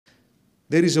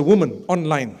There is a woman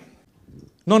online,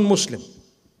 non-Muslim.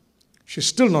 She's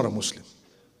still not a Muslim.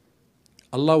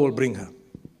 Allah will bring her.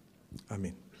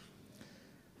 Ameen.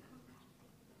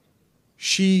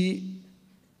 She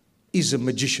is a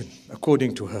magician,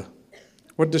 according to her.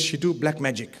 What does she do? Black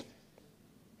magic.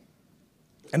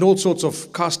 And all sorts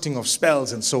of casting of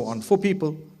spells and so on for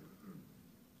people.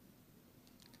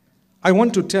 I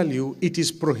want to tell you, it is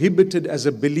prohibited as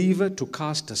a believer to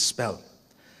cast a spell.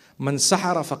 Man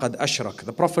sahara faqad ashrak.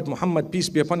 The Prophet Muhammad, peace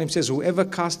be upon him, says, whoever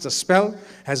casts a spell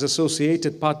has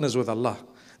associated partners with Allah.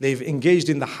 They've engaged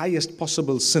in the highest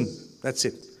possible sin. That's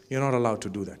it. You're not allowed to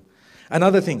do that.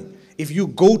 Another thing, if you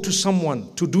go to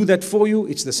someone to do that for you,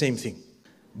 it's the same thing.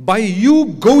 By you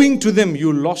going to them,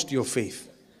 you lost your faith.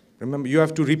 Remember, you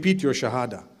have to repeat your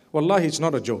shahada. Wallahi, it's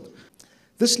not a joke.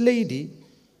 This lady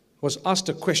was asked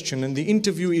a question, and the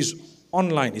interview is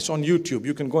online. It's on YouTube.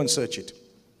 You can go and search it.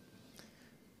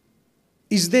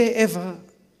 Is there ever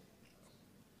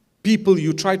people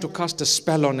you try to cast a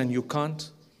spell on and you can't?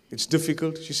 It's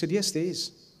difficult. She said, yes, there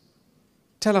is.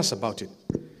 Tell us about it.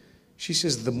 She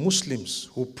says, the Muslims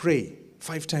who pray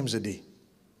 5 times a day.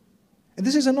 And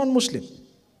this is a non-Muslim.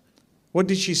 What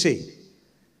did she say?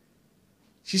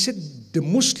 She said, the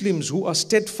Muslims who are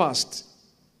steadfast,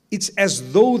 it's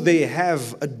as though they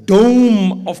have a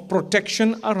dome of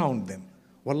protection around them.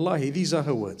 Wallahi, these are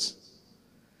her words.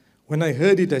 When I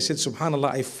heard it, I said,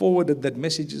 subhanallah, I forwarded that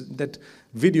message, that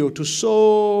video to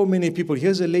so many people.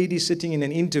 Here's a lady sitting in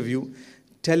an interview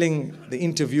telling the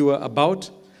interviewer about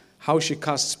how she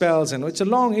casts spells. And it's a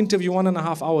long interview,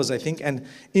 1.5 hours, I think. And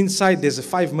inside there's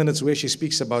 5 minutes where she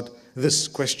speaks about this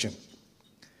question.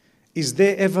 Is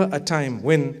there ever a time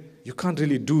when you can't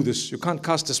really do this? You can't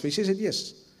cast a spell? She said,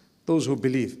 yes, those who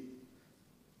believe.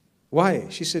 Why?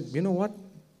 She said, you know what?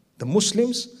 The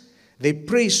Muslims, they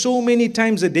pray so many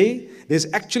times a day,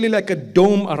 there's actually like a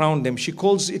dome around them. She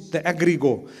calls it the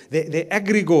agrigo. The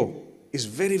agrigo is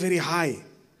very, very high.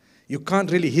 You can't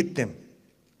really hit them.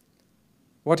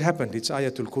 What happened? It's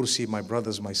Ayatul Kursi, my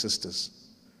brothers, my sisters.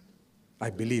 I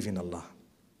believe in Allah.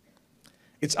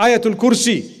 It's Ayatul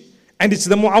Kursi. And it's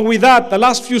the Mu'awwidat, the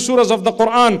last few surahs of the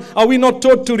Quran. Are we not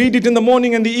taught to read it in the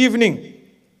morning and the evening?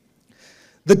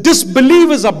 The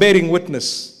disbelievers are bearing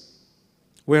witness.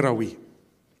 Where are we?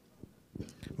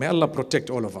 May Allah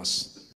protect all of us.